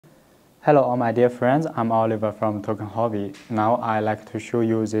Hello all my dear friends, I'm Oliver from Token Hobby. Now I like to show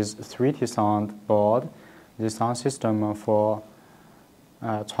you this 3T sound board, this sound system for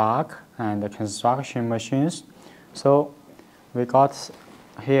truck and construction machines. So we got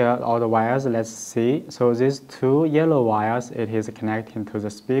here all the wires, let's see. So these two yellow wires, it is connecting to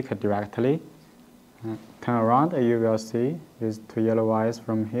the speaker directly. Turn around, you will see these two yellow wires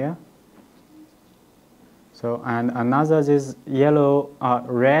from here. So, and another, these yellow,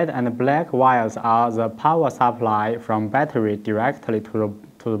 red and black wires are the power supply from battery directly to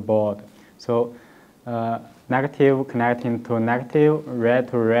the board. So, negative connecting to negative, red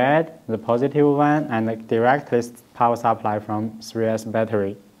to red, the positive one, and directly power supply from 3S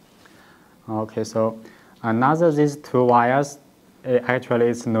battery. Okay, so another, these two wires, actually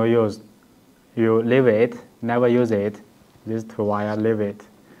it's no use. You leave it, never use it. These two wires, leave it.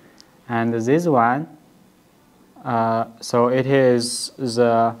 And this one, so it is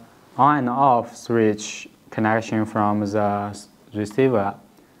the on and off switch connection from the receiver.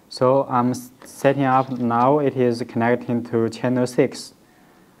 So I'm setting up now, it is connecting to channel 6.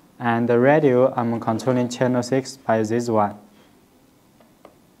 And the radio, I'm controlling channel 6 by this one.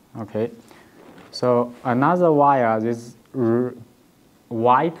 Okay. So another wire, this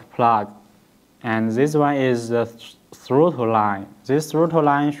white plug. And this one is the throttle line. This throttle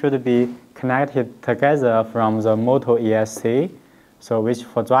line should be connected together from the motor ESC, so which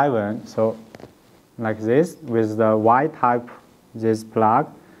for driving, so like this with the white type, this plug.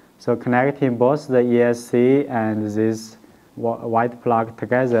 So connecting both the ESC and this white plug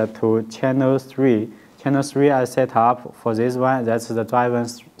together to channel 3. Channel 3 I set up for this one, that's the driving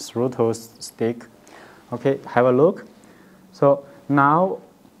throttle stick. Okay, have a look. So now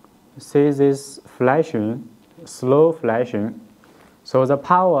see this flashing, slow flashing. So the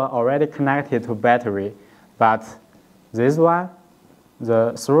power already connected to battery, but this one,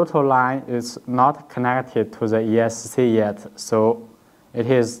 the throttle line is not connected to the ESC yet. So it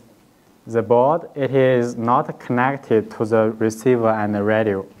is the board, it is not connected to the receiver and the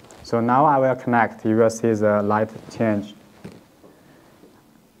radio. So now I will connect, you will see the light change.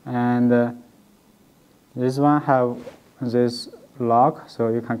 And this one have this lock, so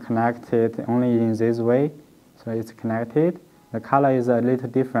you can connect it only in this way. So it's connected. The color is a little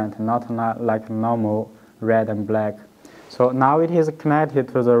different, not like normal red and black. So now it is connected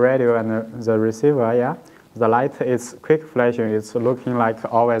to the radio and the receiver, yeah. The light is quick flashing, it's looking like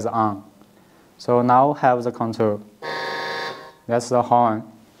always on. So now have the control. That's the horn.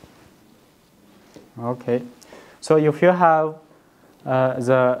 Okay. So if you have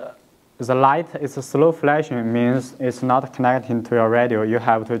the light is slow flashing, means it's not connecting to your radio. You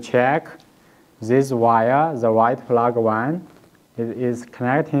have to check this wire, the white plug one. It is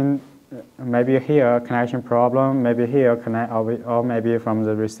connecting, maybe here connection problem, maybe here connect, or maybe from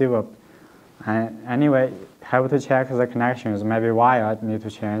the receiver. And anyway, have to check the connections. Maybe wire need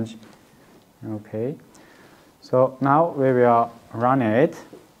to change. Okay. So now we will run it.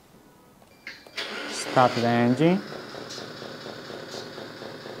 Start the engine.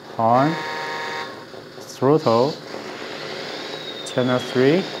 Horn. Throttle. Channel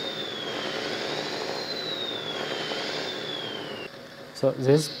 3. So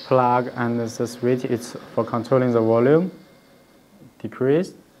this plug and the switch is for controlling the volume,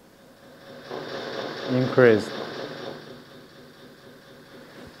 decrease, increase.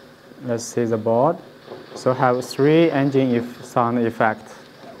 Let's see the board. So have 3 engine sound effect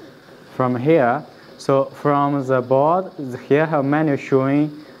from here. So from the board, here have menu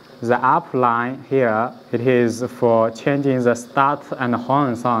showing the up line here. It is for changing the start and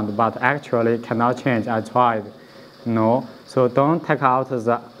horn sound, but actually cannot change. I tried. No, so don't take out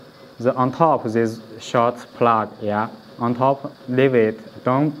the on top this short plug, yeah. On top, leave it.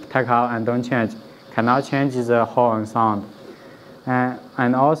 Don't take out and don't change. Cannot change the horn sound.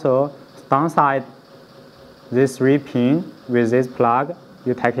 And also downside, this 3 pin with this plug,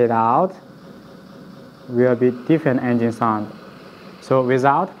 you take it out, will be different engine sound. So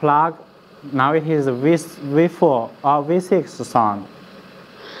without plug, now it is V4 or V6 sound.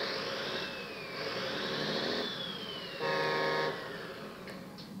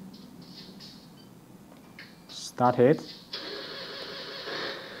 Start it.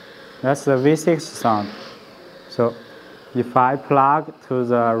 That's the V6 sound. So if I plug to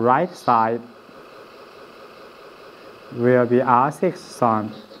the right side, will be R6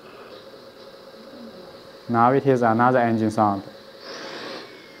 sound. Now it is another engine sound.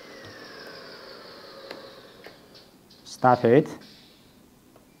 Start it.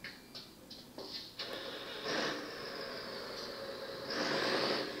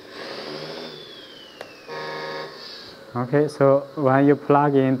 Okay, so when you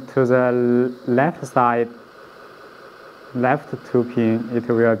plug into the left side, left 2 pin, it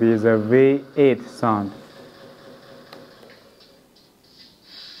will be the V8 sound.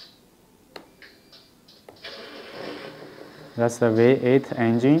 That's the V8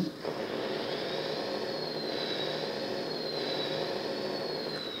 engine.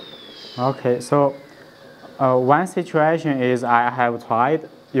 Okay, so one situation is I have tried,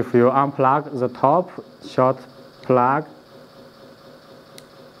 if you unplug the top short plug,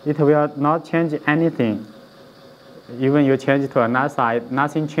 it will not change anything. Even you change to another side,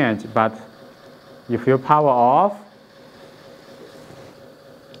 nothing changed. But if you power off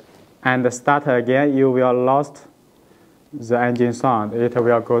and start again, you will lost the engine sound. It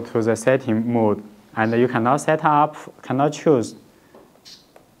will go to the setting mode, and you cannot set up, cannot choose.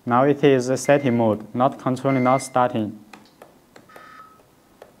 Now it is the setting mode, not controlling, not starting.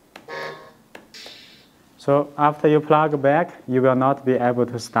 So after you plug back, you will not be able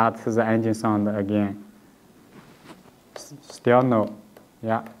to start the engine sound again. Still no,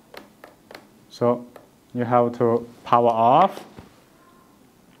 yeah. So you have to power off.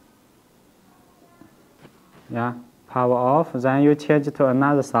 Yeah, power off, then you change to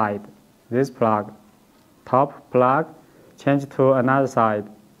another side. This plug, top plug, change to another side,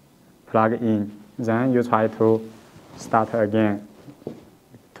 plug in. Then you try to start again,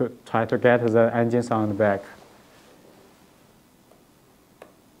 to try to get the engine sound back.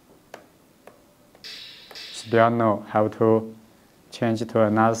 Still no, have to change to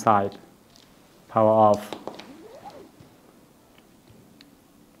another side, power off.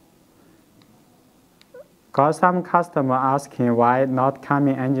 Got some customer asking why not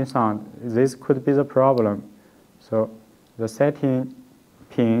coming engine sound. This could be the problem. So the setting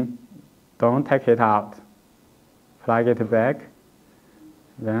pin, don't take it out. Plug it back.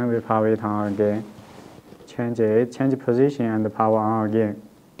 Then we power it on again. Change it, change position and power on again.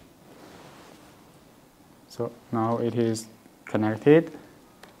 So now it is connected.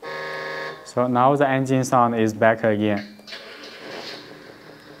 So now the engine sound is back again.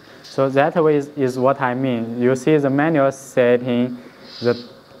 So that way is what I mean. You see the manual setting, the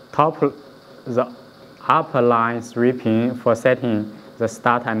upper line 3 pin for setting the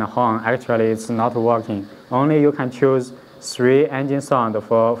start and horn. Actually, it's not working. Only you can choose 3 engine sound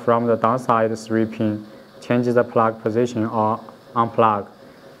from the downside 3 pin. Change the plug position or unplug.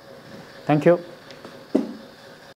 Thank you.